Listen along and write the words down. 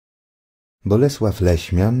Bolesław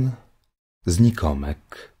Leśmian,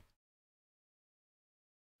 Znikomek.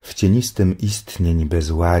 W cienistym istnień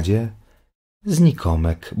bezładzie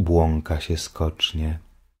znikomek błąka się skocznie.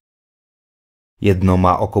 Jedno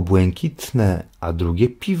ma oko błękitne, a drugie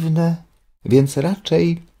piwne, więc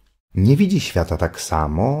raczej nie widzi świata tak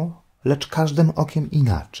samo, lecz każdym okiem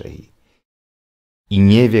inaczej. I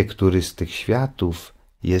nie wie, który z tych światów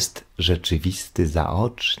jest rzeczywisty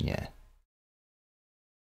zaocznie.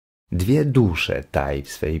 Dwie dusze taj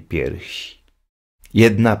w swej piersi.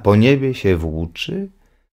 Jedna po niebie się włóczy,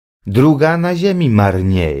 druga na ziemi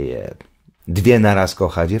marnieje. Dwie naraz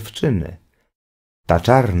kocha dziewczyny. Ta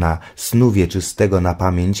czarna snu wieczystego na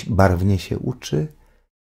pamięć barwnie się uczy,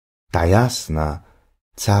 ta jasna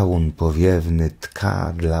całun powiewny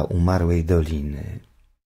tka dla umarłej doliny.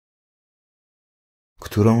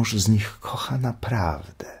 Którąż z nich kocha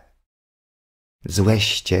naprawdę? Złe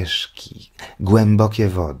ścieżki, głębokie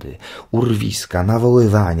wody, urwiska,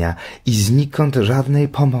 nawoływania i znikąd żadnej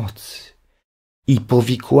pomocy. I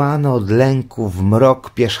powikłane od lęku w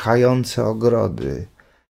mrok pierzchające ogrody,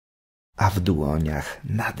 a w dłoniach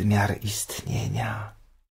nadmiar istnienia,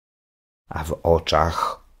 a w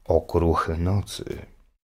oczach okruchy nocy.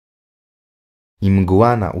 I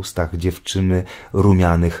mgła na ustach dziewczyny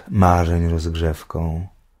rumianych marzeń rozgrzewką.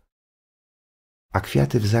 A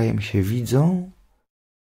kwiaty wzajem się widzą,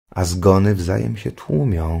 a zgony wzajem się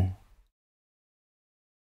tłumią.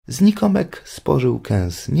 Znikomek spożył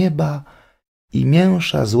kęs nieba i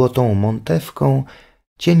mięsza złotą montewką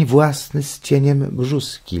cień własny z cieniem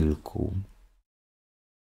brzus kilku.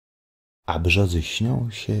 A brzodzy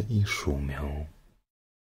śnią się i szumią.